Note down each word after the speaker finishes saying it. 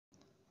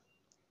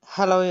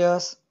Hello,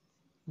 yours.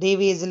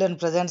 DV Zealand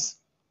presents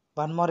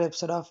one more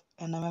episode of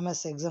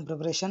NMMS exam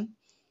preparation.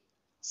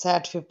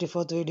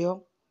 SAT-54th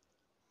video,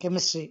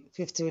 Chemistry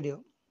 5th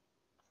video.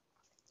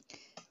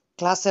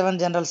 Class 7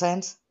 General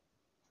Science,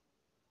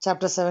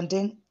 Chapter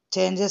 17,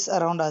 Changes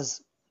Around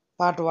Us,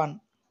 Part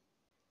 1.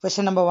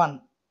 Question number 1.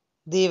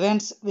 The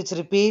events which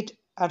repeat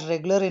at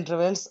regular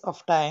intervals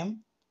of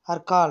time are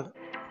called.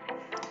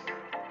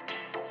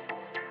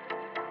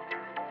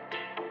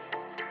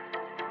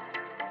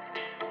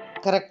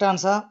 Correct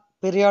answer,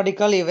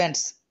 periodical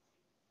events.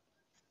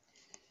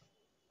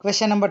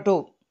 Question number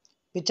 2.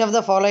 Which of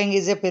the following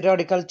is a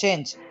periodical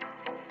change?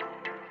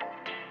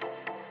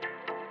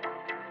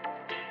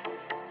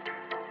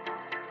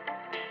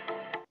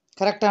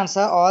 Correct answer,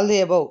 all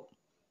the above.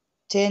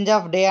 Change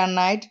of day and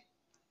night,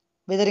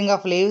 withering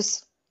of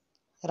leaves,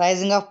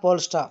 rising of pole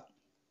star.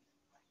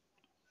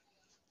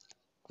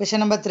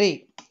 Question number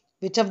 3.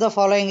 Which of the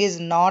following is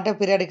not a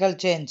periodical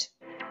change?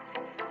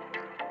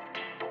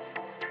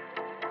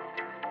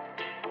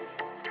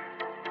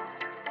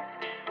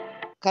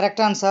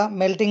 Correct answer,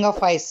 melting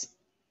of ice.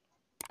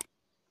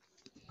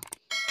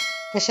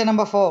 Question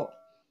number 4.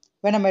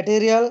 When a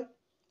material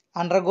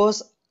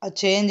undergoes a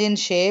change in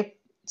shape,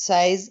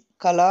 size,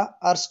 color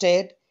or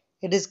state,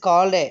 it is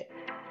called a.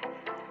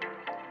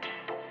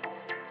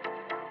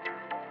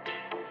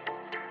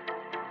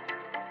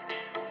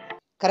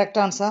 Correct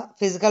answer,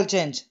 physical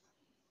change.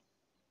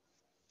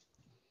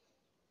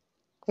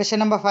 Question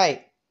number 5.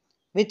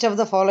 Which of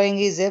the following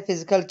is a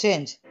physical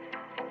change?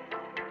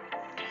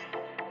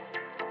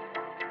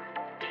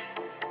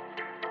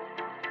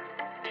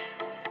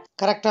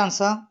 Correct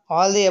answer,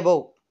 all the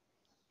above.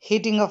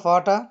 Heating of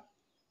water,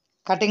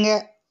 cutting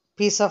a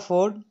piece of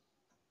wood,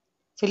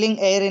 filling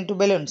air into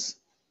balloons.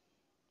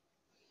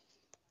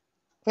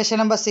 Question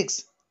number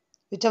 6.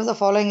 Which of the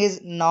following is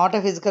not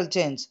a physical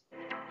change?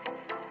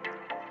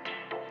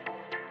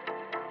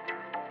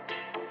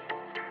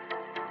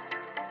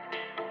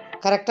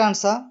 Correct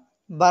answer,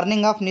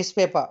 burning of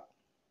newspaper.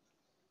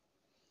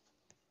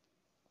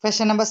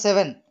 Question number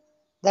 7.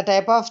 The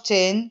type of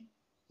change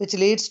which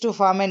leads to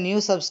form a new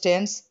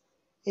substance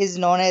is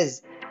known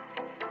as.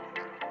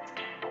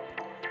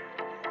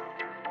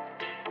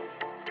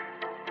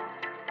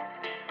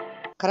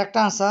 Correct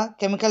answer,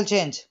 chemical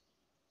change.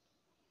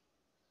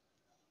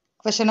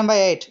 Question number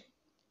 8.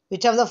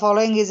 Which of the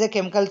following is a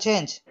chemical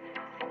change?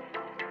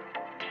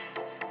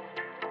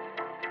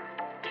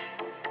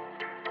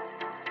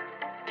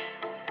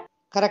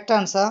 Correct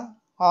answer,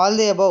 all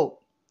the above.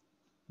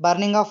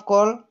 Burning of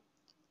coal,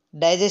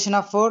 digestion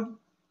of food,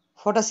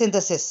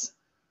 photosynthesis.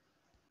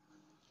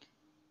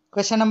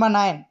 Question number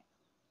 9.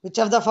 Which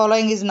of the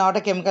following is not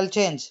a chemical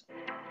change?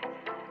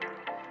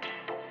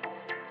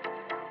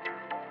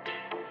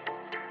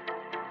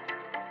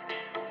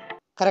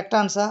 Correct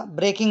answer,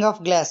 breaking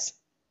of glass.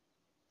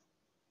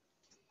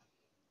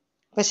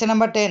 Question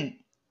number 10.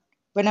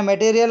 When a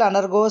material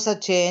undergoes a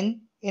change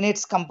in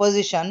its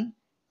composition,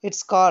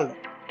 it's called.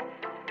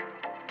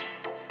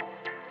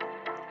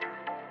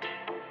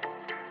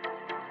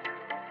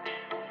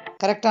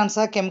 Correct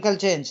answer, chemical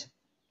change.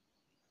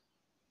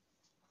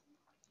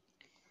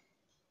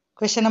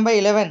 Question number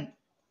 11.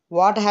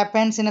 What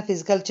happens in a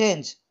physical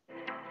change?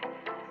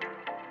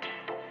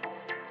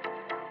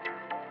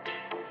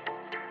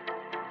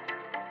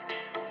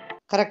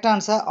 Correct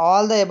answer,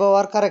 all the above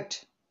are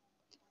correct.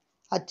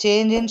 A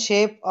change in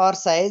shape or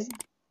size,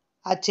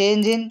 a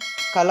change in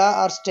color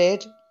or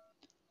state,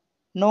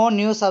 no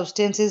new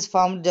substance is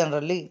formed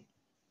generally.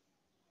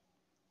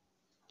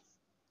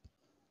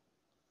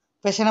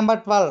 Question number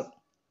 12.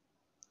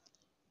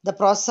 The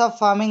process of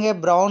forming a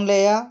brown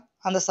layer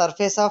on the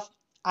surface of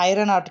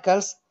iron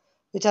articles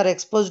which are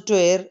exposed to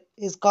air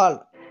is called.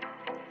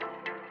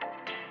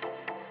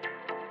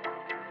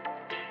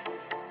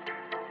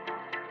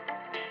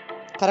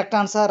 Correct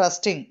answer,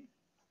 rusting.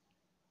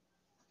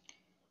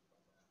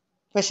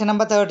 Question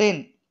number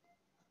 13.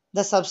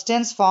 The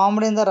substance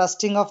formed in the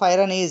rusting of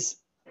iron is.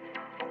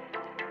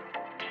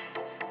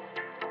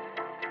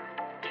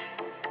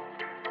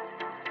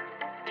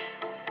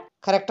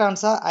 Correct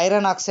answer,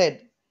 iron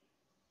oxide.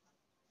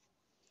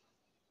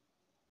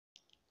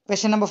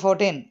 Question number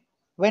 14.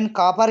 When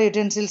copper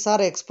utensils are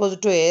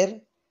exposed to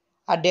air,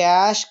 a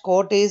dash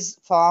coat is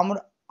formed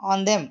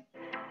on them.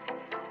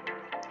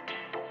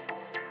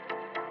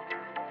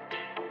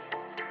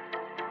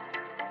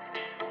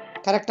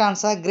 Correct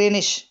answer,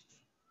 greenish.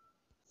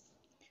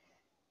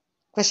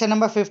 Question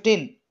number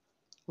 15.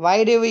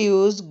 Why do we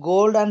use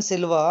gold and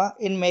silver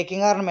in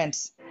making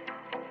ornaments?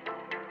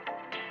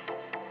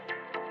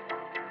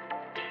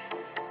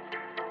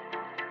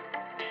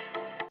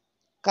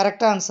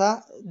 Correct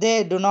answer,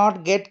 they do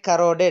not get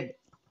corroded.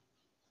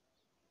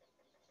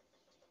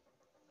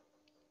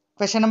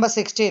 Question number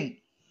 16.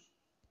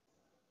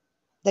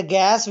 The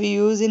gas we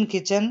use in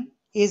kitchen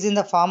is in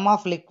the form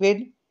of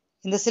liquid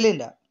in the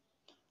cylinder.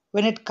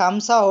 When it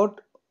comes out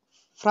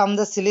from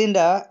the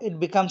cylinder, it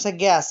becomes a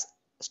gas,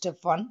 step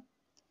 1.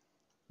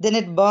 Then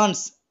it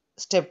burns,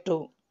 step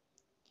 2.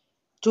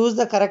 Choose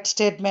the correct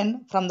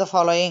statement from the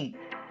following.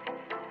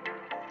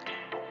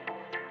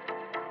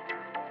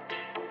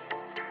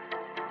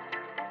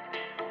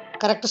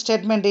 Correct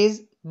statement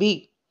is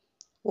B.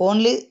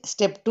 Only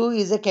step 2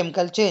 is a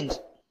chemical change.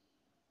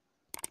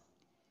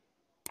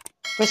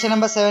 Question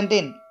number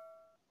 17.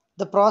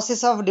 The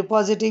process of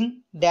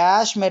depositing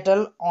dash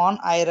metal on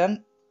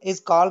iron is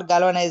called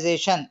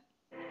galvanization.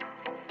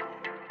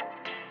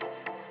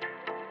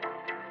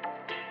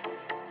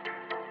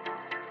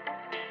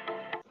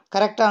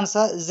 Correct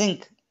answer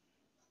zinc.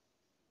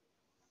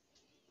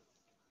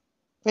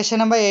 Question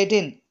number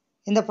 18.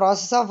 In the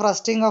process of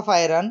rusting of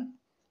iron,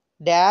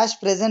 dash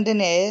present in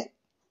air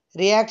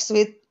reacts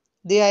with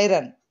the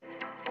iron.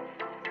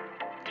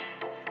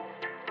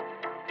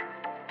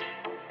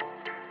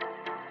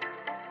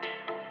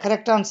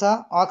 Correct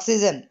answer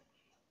oxygen.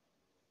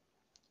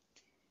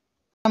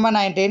 Number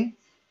 19.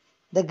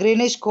 The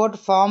greenish coat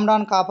formed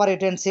on copper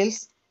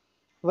utensils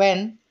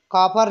when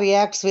copper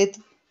reacts with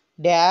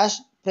dash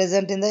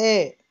present in the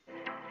air.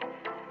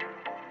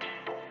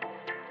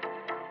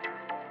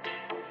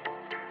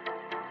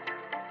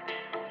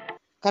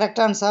 Correct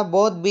answer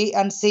both B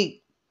and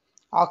C.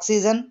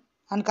 Oxygen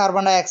and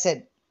carbon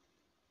dioxide.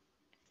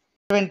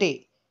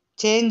 20.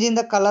 Change in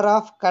the color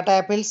of cut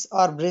apples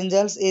or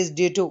brinjals is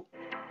due to.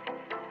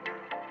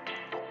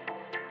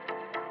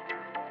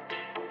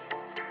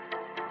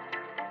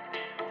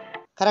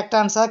 Correct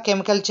answer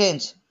chemical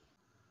change.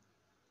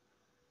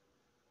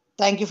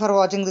 Thank you for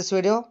watching this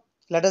video.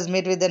 Let us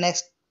meet with the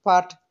next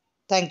part.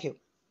 Thank you.